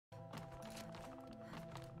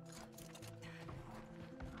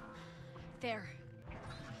there.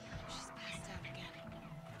 She's passed out again.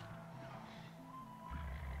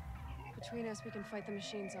 Between us, we can fight the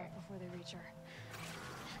machines off before they reach her.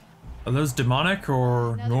 Are those demonic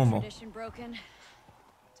or Another normal? tradition broken.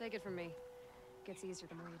 Take it from me. It gets easier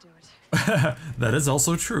the more you do it. That is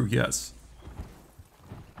also true, yes.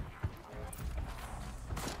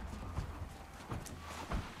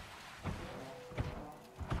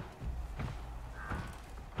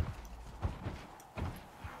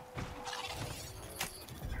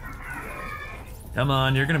 Come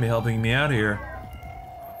on, you're gonna be helping me out here.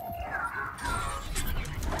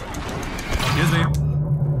 Excuse me.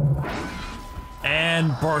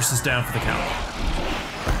 And Boris is down for the count.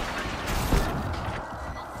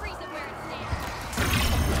 I'll freeze it where it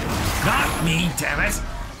stands. Not me, damn it!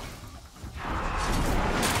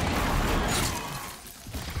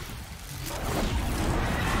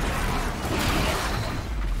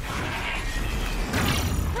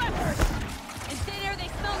 Preppers! In thin air, they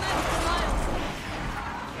smell magic for miles.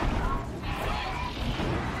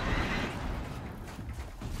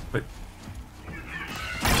 Wait.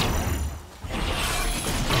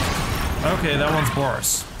 Okay, that one's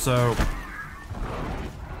Boris. So,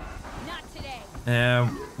 Not today.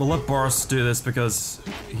 we'll let Boris do this because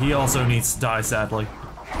he also needs to die, sadly.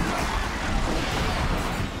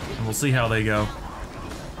 And we'll see how they go.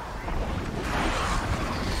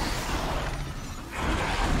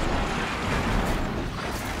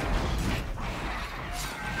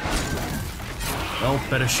 Well,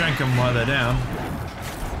 better shank them while they're down.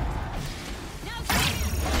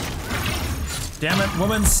 Damn it,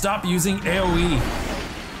 woman, stop using AoE.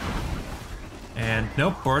 And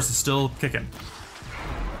nope, Boris is still kicking.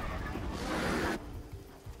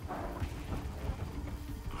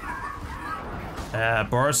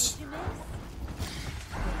 Boris.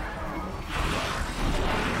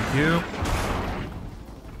 Thank you.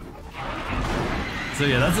 So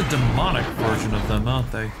yeah, that's a demonic version of them,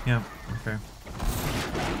 aren't they? Yeah, okay.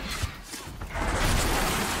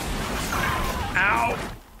 Ow!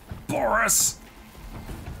 Boris!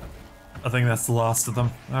 I think that's the last of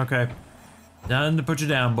them. Okay. Time to put you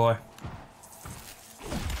down, boy.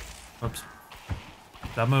 Oops.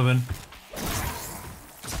 Stop moving.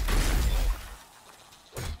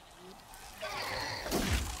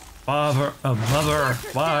 Father, mother,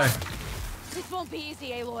 why? This won't be easy,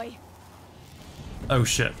 Aloy. Oh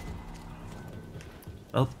shit.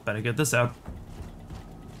 Well, better get this out.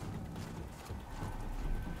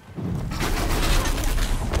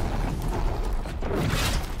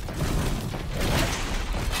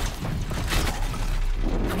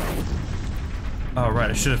 Oh, right,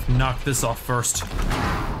 I should have knocked this off first.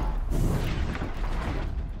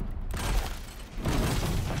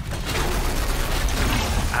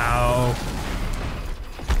 Ow.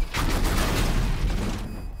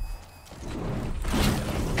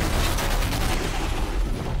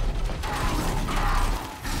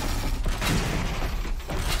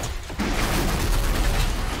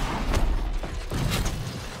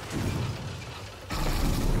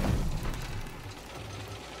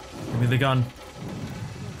 Give me the gun.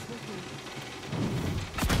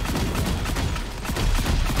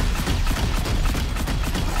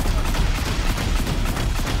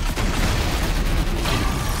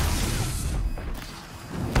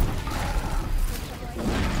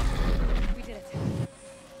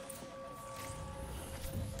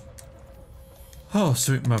 Oh,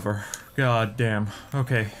 sweet mother. God damn.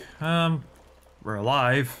 Okay. We're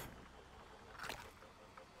alive.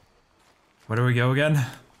 Where do we go again?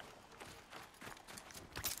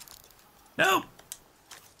 No!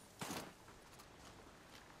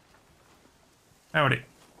 Howdy.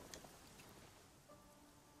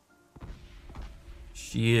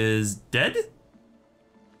 She is dead?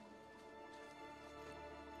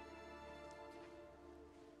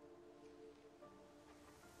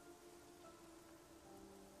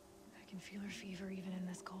 I can feel her fever even in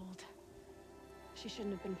this cold. She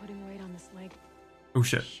shouldn't have been putting weight on this leg. Oh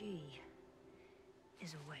shit. She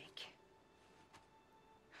is awake.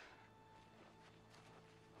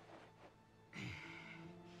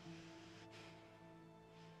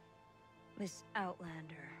 Miss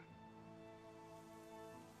Outlander.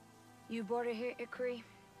 You brought her here, Ikrie?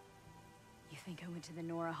 You think I went to the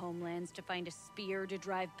Nora homelands to find a spear to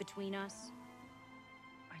drive between us?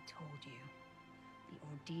 I told you, the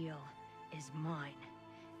ordeal is mine,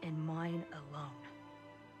 and mine alone.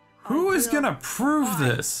 Who is gonna prove I-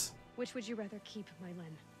 this? Which would you rather keep,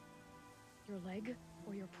 Mylin? Your leg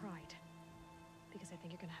or your pride? Because I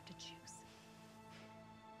think you're gonna have to choose.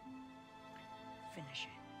 Finish it.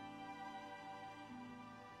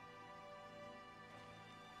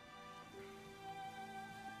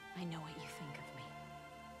 I know what you think of me.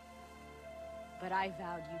 But I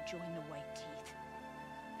vowed you'd join the White Teeth.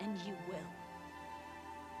 And you will.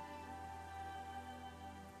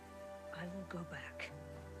 I will go back.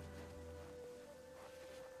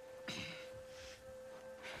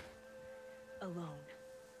 Alone.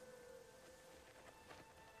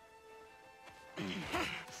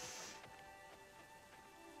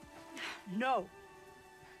 No!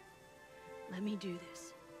 Let me do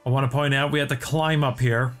this. I want to point out we had to climb up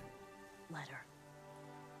here. Let her.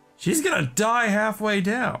 She's gonna die halfway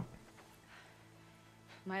down.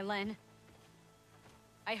 My Len,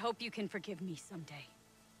 I hope you can forgive me someday.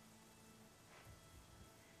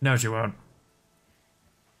 No, she won't.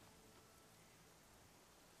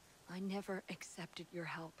 I never accepted your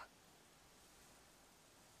help.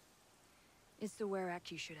 It's the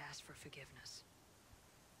Werak you should ask for forgiveness.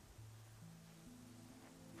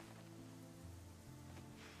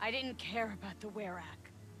 I didn't care about the Werak.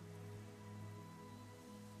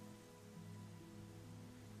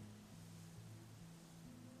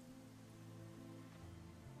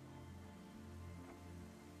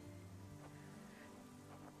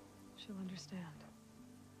 She'll understand.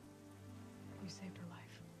 You saved her life.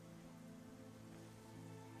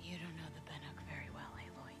 You don't know the Bannock very well,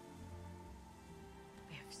 Aloy.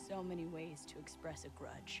 We have so many ways to express a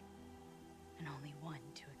grudge, and only one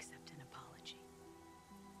to accept an apology.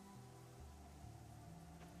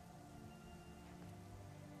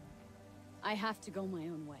 I have to go my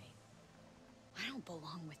own way. I don't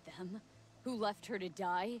belong with them, who left her to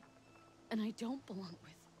die. And I don't belong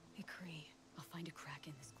with Ikrie. I'll find a crack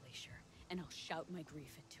in this glacier, and I'll shout my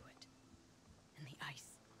grief into it. And the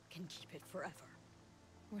ice can keep it forever.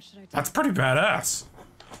 What should I do? That's pretty badass.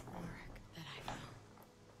 Work that I found.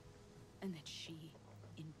 And that she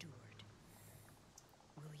endured.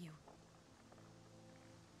 Will you?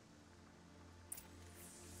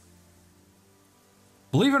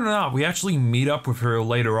 Believe it or not, we actually meet up with her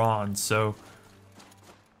later on, so...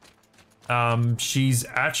 she's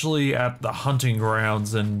actually at the hunting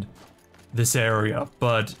grounds in this area,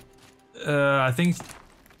 but... I think...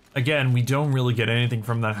 Again, we don't really get anything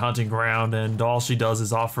from that hunting ground, and all she does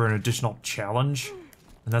is offer an additional challenge.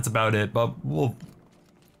 And that's about it, but we'll...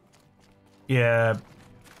 Yeah...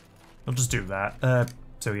 We'll just do that.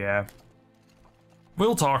 So yeah.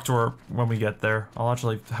 We'll talk to her when we get there. I'll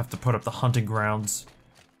actually have to put up the hunting grounds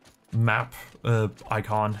map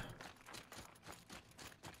icon.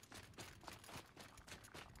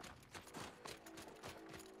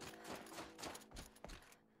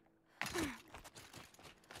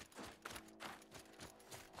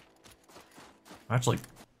 Actually,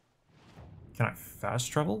 can I fast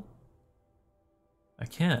travel? I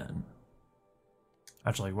can.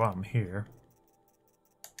 Actually, while I'm here.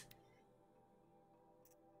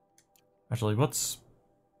 Actually, what's...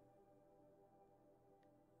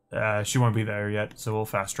 she won't be there yet, so we'll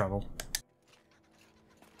fast travel.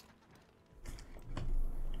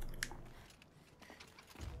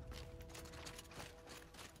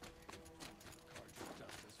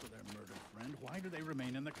 Justice for their murdered friend. Why do they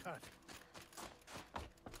remain in the cut?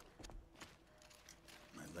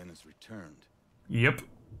 My Len has returned. Yep.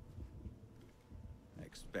 I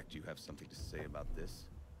expect you have something to say about this.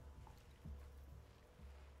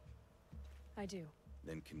 I do.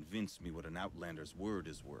 Then convince me what an Outlander's word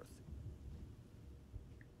is worth.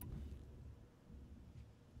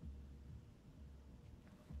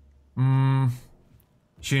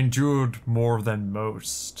 She endured more than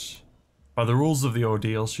most. By the rules of the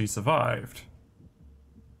ordeal, she survived.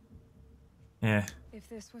 Eh. If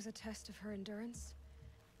this was a test of her endurance,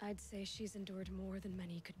 I'd say she's endured more than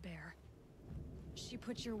many could bear. She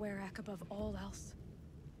put your Werak above all else.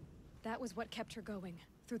 That was what kept her going,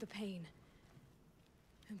 through the pain.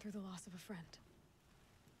 And through the loss of a friend.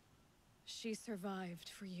 She survived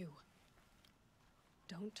for you.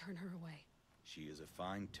 Don't turn her away. She is a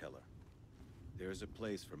fine teller. There is a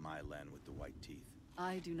place for my Len with the white teeth.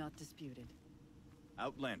 I do not dispute it.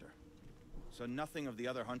 Outlander. So nothing of the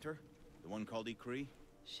other hunter? The one called Ikrie?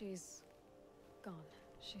 She's gone.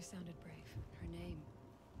 She sounded brave. Her name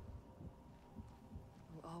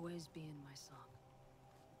will always be in my song.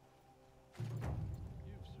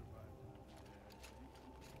 You've survived another day,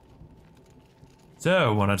 I see.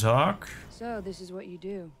 So, wanna talk? So, this is what you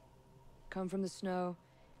do. Come from the snow,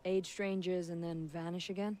 aid strangers, and then vanish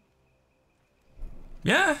again?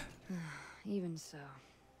 Yeah. Even so,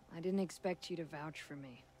 I didn't expect you to vouch for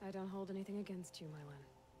me. I don't hold anything against you, Mylan.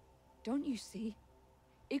 Don't you see?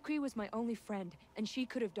 Ikrie was my only friend, and she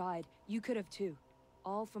could have died. You could have too.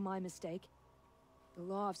 All for my mistake. The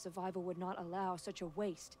law of survival would not allow such a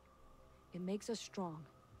waste. It makes us strong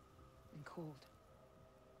and cold.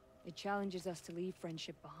 It challenges us to leave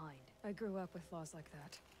friendship behind. I grew up with laws like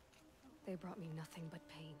that. They brought me nothing but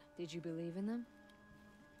pain. Did you believe in them?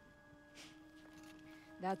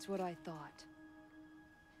 That's what I thought.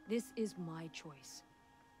 This is my choice.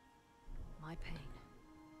 My pain.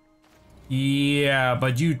 Yeah,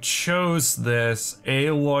 but you chose this.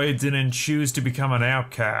 Aloy didn't choose to become an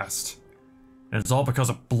outcast. And it's all because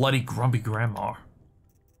of bloody grumpy grandma.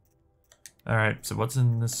 Alright, so what's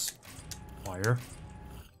in this wire?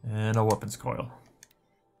 And a weapons coil.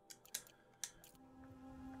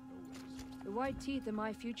 The white teeth are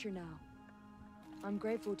my future now. I'm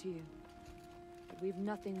grateful to you. But we've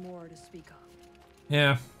nothing more to speak of.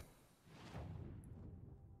 Yeah.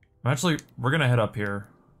 Actually, we're gonna head up here.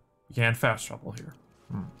 You can't fast travel here.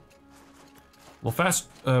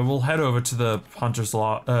 We'll head over to the Hunter's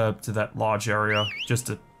to that lodge area, just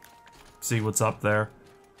to see what's up there.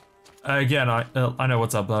 Again, I know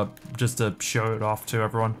what's up, just to show it off to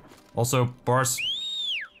everyone. Also, Boris,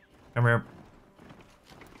 come here.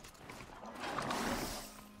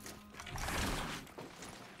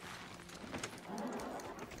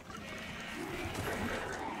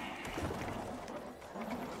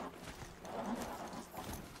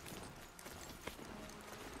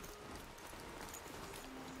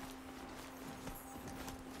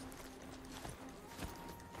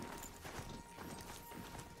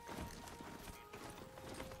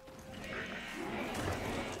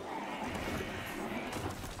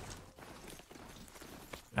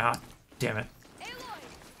 Ah, damn it.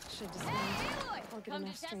 Aloy! Should dismount. Aloy! I'll get Come to enough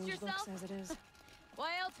test strange yourself? looks as it is.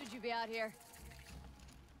 Why else would you be out here?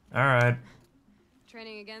 Alright.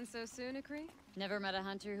 Training again so soon, Ikrie? Never met a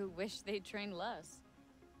hunter who wished they'd trained less.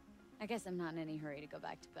 I guess I'm not in any hurry to go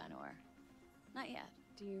back to Banor. Not yet.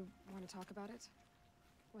 Do you want to talk about it?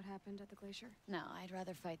 What happened at the glacier? No, I'd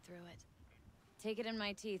rather fight through it. Take it in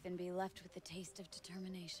my teeth and be left with the taste of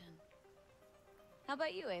determination. How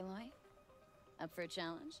about you, Aloy? Up for a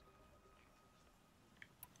challenge?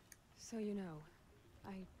 So you know,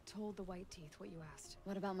 I told the White Teeth what you asked.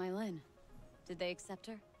 What about my Lynn? Did they accept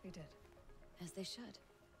her? They did. As they should.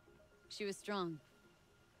 She was strong.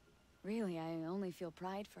 Really, I only feel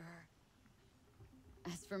pride for her.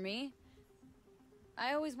 As for me,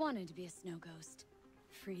 I always wanted to be a snow ghost.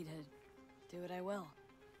 Free to do what I will.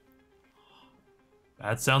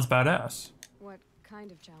 That sounds badass. What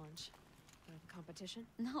kind of challenge? A competition?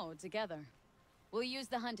 No, together. We'll use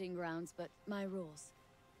the hunting grounds, but my rules.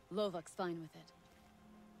 Lovok's fine with it.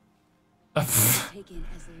 Take in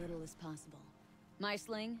as little as possible. My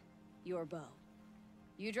sling, your bow.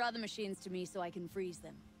 You draw the machines to me so I can freeze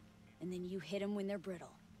them. And then you hit them when they're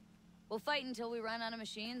brittle. We'll fight until we run out of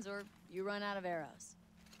machines or you run out of arrows.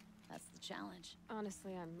 That's the challenge.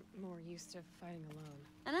 Honestly, I'm more used to fighting alone.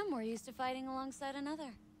 And I'm more used to fighting alongside another.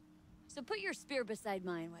 So put your spear beside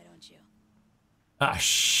mine, why don't you? Ah,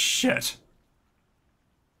 shit.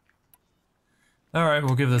 Alright,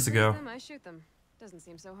 we'll give this a go. Them, I shoot them. Doesn't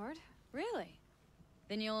seem so hard. Really?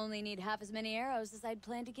 Then you'll only need half as many arrows as I'd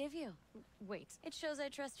planned to give you. Wait, It shows I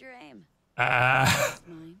trust your aim. Ah. It's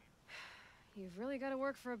mine. you've really got to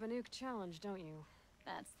work for a Banuk challenge, don't you?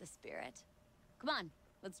 That's the spirit. Come on,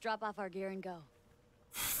 let's drop off our gear and go.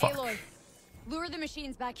 Fuck. Aloy, lure the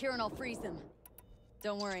machines back here and I'll freeze them.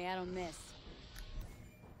 Don't worry, I don't miss.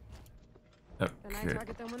 Then I Okay.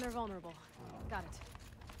 target them when they're vulnerable. Got it.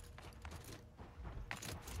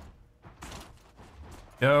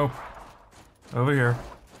 Go. Over here.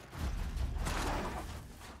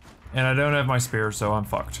 And I don't have my spear, so I'm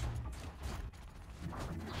fucked.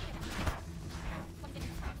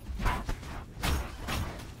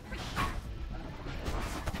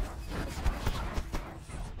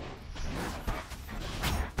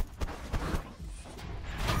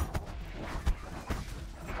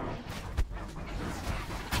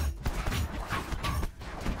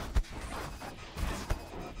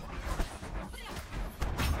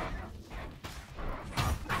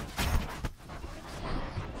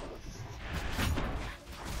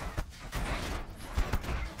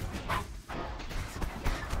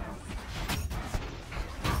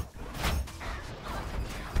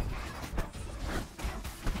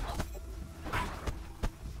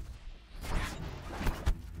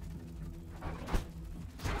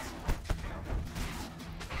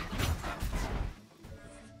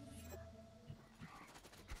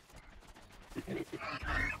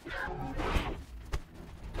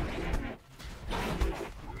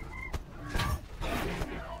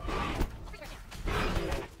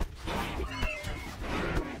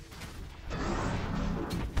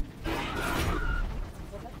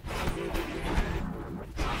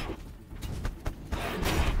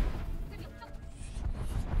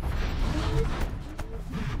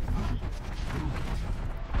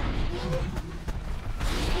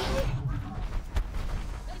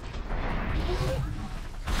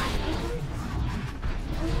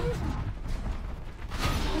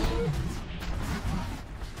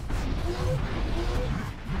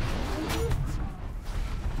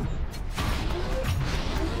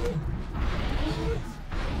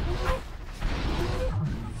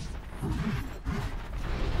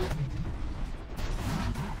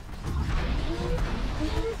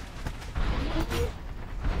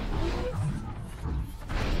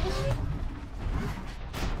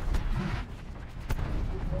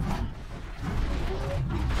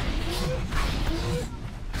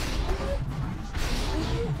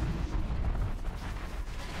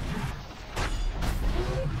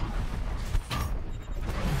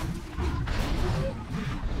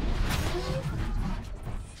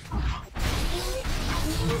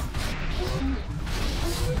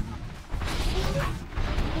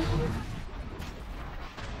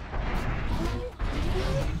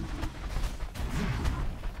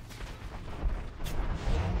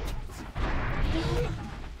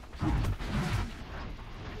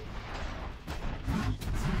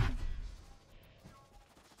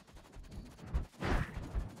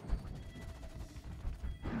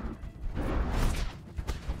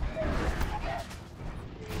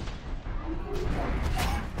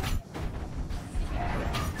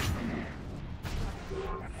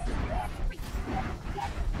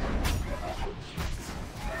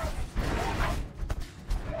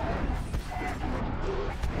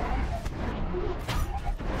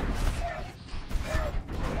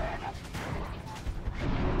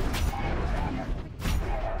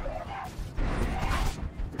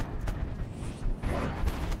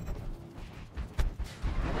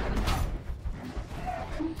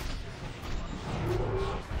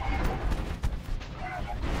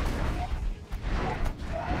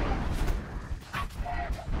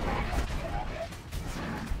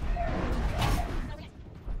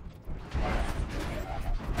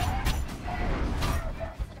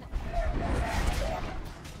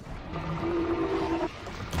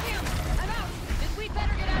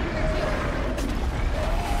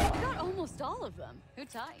 Who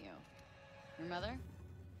taught you? Your mother?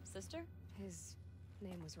 Sister? His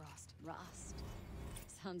name was Rost. Rost.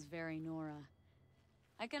 Sounds very Nora.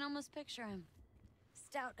 I can almost picture him.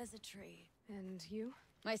 Stout as a tree. And you?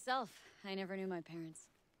 Myself. I never knew my parents.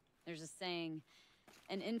 There's a saying,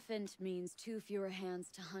 an infant means 2 fewer hands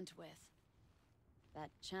to hunt with. That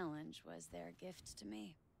challenge was their gift to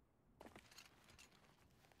me.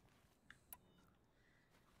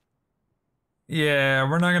 Yeah,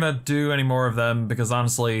 we're not gonna do any more of them because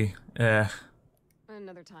honestly,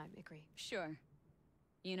 Another time, Ikrie. Sure.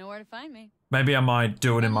 You know where to find me. maybe I might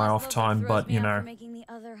do it in my Unless off Lobo time, throws but me you out know. for making the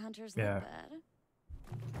other hunters Yeah. look bad.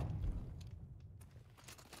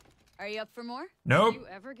 Are you up for more? Nope. Do you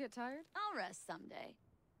ever get tired? I'll rest someday.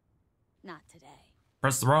 Not today.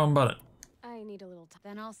 Press the wrong button. I need a little time.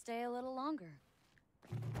 Then I'll stay a little longer.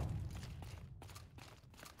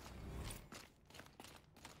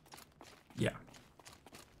 Yeah.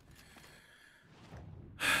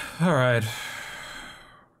 Alright.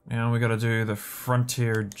 Now we gotta do the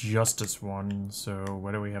Frontier Justice one, so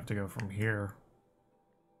where do we have to go from here?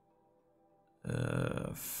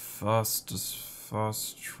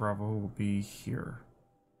 Fast travel will be here.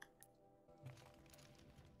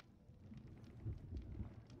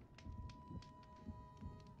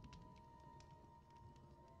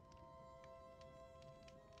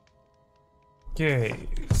 Okay,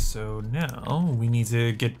 so now we need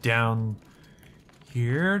to get down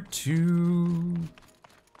here to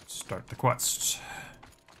start the quest.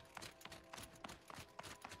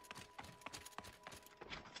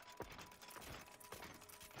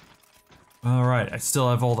 Alright, I still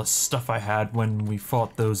have all the stuff I had when we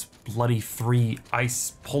fought those bloody 3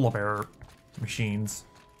 ice polar bear machines.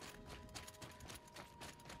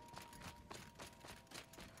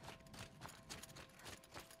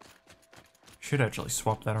 Should actually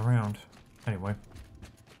swap that around. Anyway.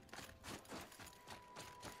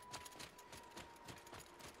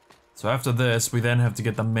 So after this, we then have to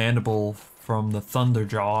get the mandible from the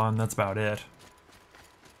Thunderjaw, and that's about it.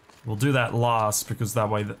 We'll do that last, because that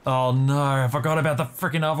way oh no, I forgot about the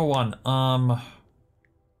freaking other one.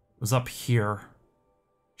 It was up here.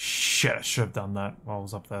 Shit, I should have done that while I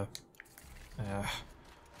was up there. Yeah.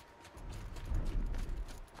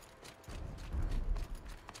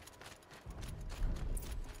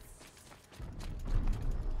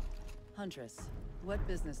 Huntress, what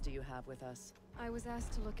business do you have with us? I was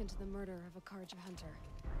asked to look into the murder of a Karja hunter.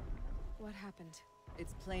 What happened?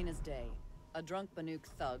 It's plain as day. A drunk Banuk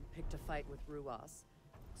thug picked a fight with Ruas,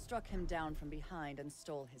 struck him down from behind and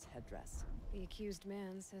stole his headdress. The accused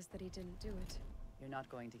man says that he didn't do it. You're not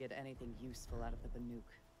going to get anything useful out of the Banuk,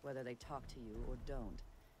 whether they talk to you or don't.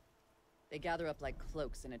 They gather up like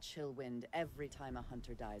cloaks in a chill wind every time a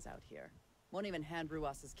hunter dies out here. Won't even hand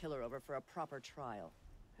Ruas's killer over for a proper trial.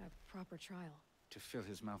 A proper trial. To fill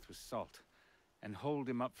his mouth with salt, and hold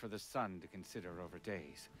him up for the sun to consider over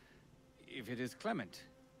days. If it is clement,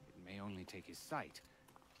 it may only take his sight,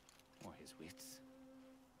 or his wits.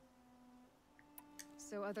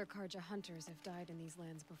 So other Karja hunters have died in these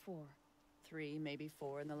lands before. 3, maybe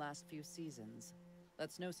 4 in the last few seasons.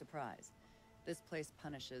 That's no surprise. This place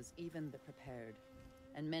punishes even the prepared.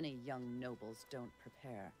 And many young nobles don't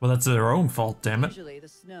prepare. Well, that's their own fault, damn it. Usually the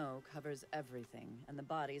snow covers everything, and the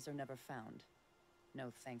bodies are never found.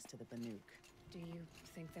 No thanks to the Banuk. Do you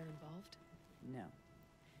think they're involved? No.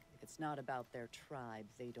 it's not about their tribe,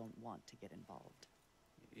 they don't want to get involved.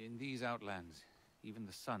 In these outlands, even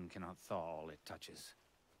the sun cannot thaw all it touches.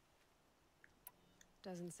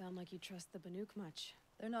 Doesn't sound like you trust the Banuk much.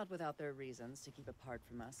 They're not without their reasons to keep apart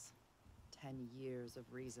from us. 10 years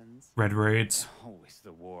of reasons. Red raids. Always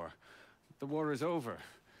the war. The war is over.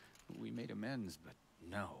 We made amends, but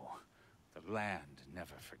no. The land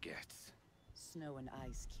never forgets. Snow and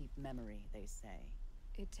ice keep memory, they say.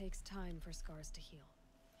 It takes time for scars to heal.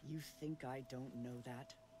 You think I don't know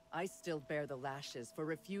that? I still bear the lashes for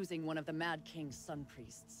refusing one of the Mad King's sun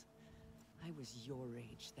priests. I was your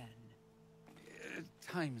age then.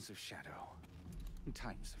 Times of shadow.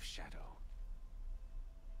 Times of shadow.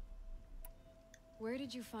 Where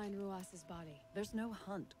did you find Ruas's body? There's no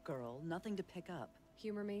hunt, girl. Nothing to pick up.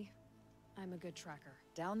 Humor me. I'm a good tracker.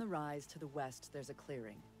 Down the rise to the west, there's a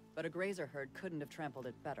clearing. But a grazer herd couldn't have trampled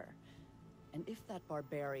it better. And if that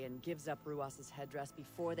barbarian gives up Ruas's headdress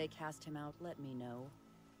before they cast him out, let me know.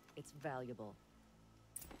 It's valuable.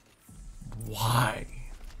 Why?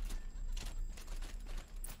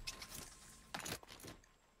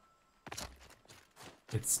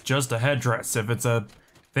 It's just a headdress. If it's a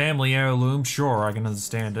family heirloom, sure, I can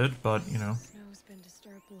understand it, but, you know. Snow's been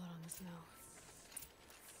disturbed blood on the snow.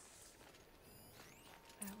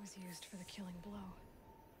 That was used for the killing blow.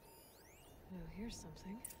 Oh, here's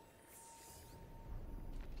something.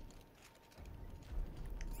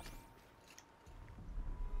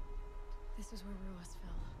 This is where Ruas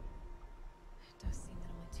fell. It does seem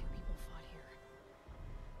that only 2 people fought here.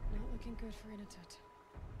 Not looking good for Inatut.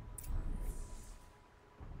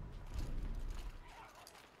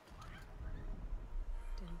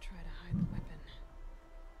 Didn't try to hide the weapon.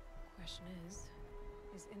 Question is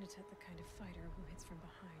Inatut the kind of fighter who hits from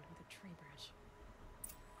behind with a tree branch?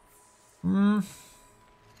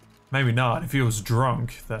 Maybe not. If he was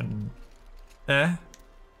drunk, then... Lots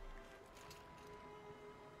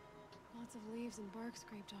of leaves and bark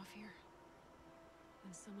scraped off here.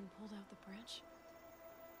 And someone pulled out the branch?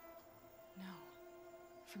 No.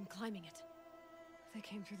 From climbing it. They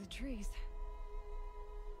came through the trees.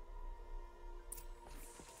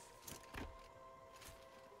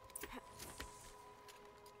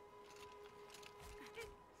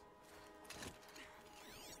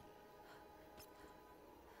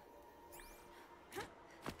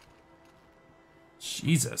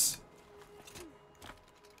 Jesus.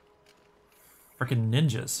 Frickin'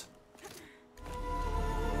 ninjas.